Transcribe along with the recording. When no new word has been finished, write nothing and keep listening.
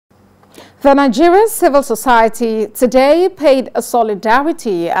The Nigerian civil society today paid a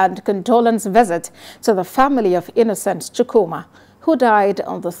solidarity and condolence visit to the family of innocent Chukwuma, who died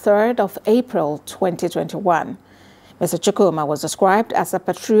on the 3rd of April 2021. Mr. Chukwuma was described as a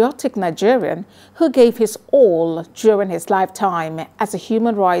patriotic Nigerian who gave his all during his lifetime as a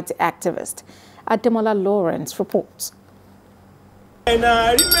human rights activist. Ademola Lawrence reports. And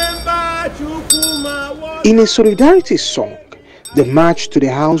I remember Chukwuma. In a solidarity song, the march to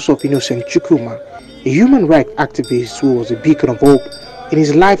the house of innocent Chukwuma, a human rights activist who was a beacon of hope in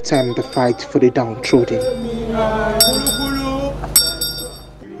his lifetime in the fight for the downtrodden.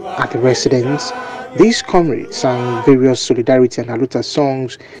 At the residence, these comrades sang various solidarity and Aluta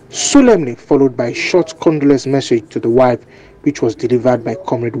songs, solemnly followed by a short condolence message to the wife, which was delivered by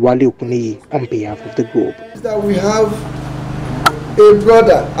Comrade Wale Okuniyi on behalf of the group. That we have a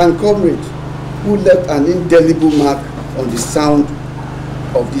brother and comrade who left an indelible mark on the sound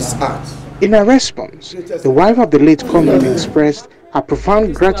of this art. In her response, the wife of the late comrade expressed her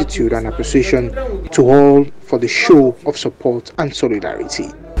profound gratitude and appreciation to all for the show of support and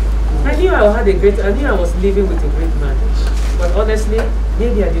solidarity. I knew I knew I was living with a great man, but honestly,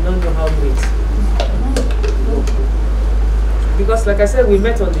 maybe I did not know how great. Because like I said, we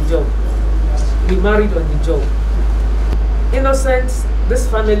met on the job, we married on the job. Innocent, this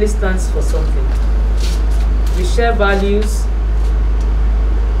family stands for something. We share values,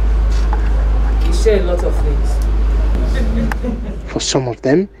 we share a lot of things. For some of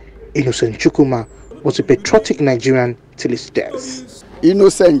them, innocent Chukwuma was a patriotic Nigerian till his death.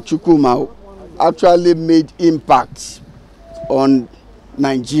 Innocent Chukwuma actually made impact on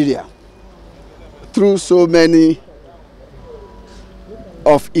Nigeria through so many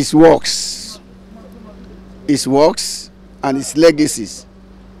of his works and his legacies.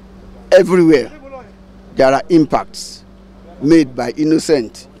 Everywhere there are impacts made by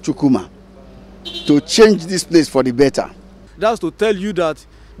innocent Chukwuma to change this place for the better. That's to tell you that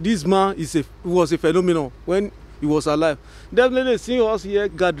this man was a phenomenon when he was alive. Definitely seeing us here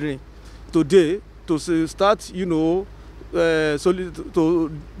gathering today to start, to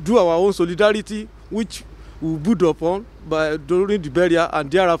do our own solidarity, which we build upon during the burial,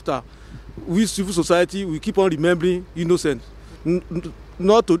 and thereafter, we civil society will keep on remembering innocent.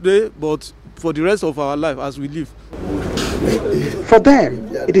 Not today, but for the rest of our life as we live. For them,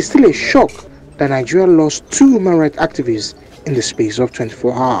 it is still a shock that Nigeria lost 2 human rights activists in the space of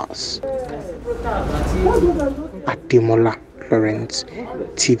 24 hours. Ademola Lawrence,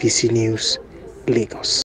 TVC News, Lagos.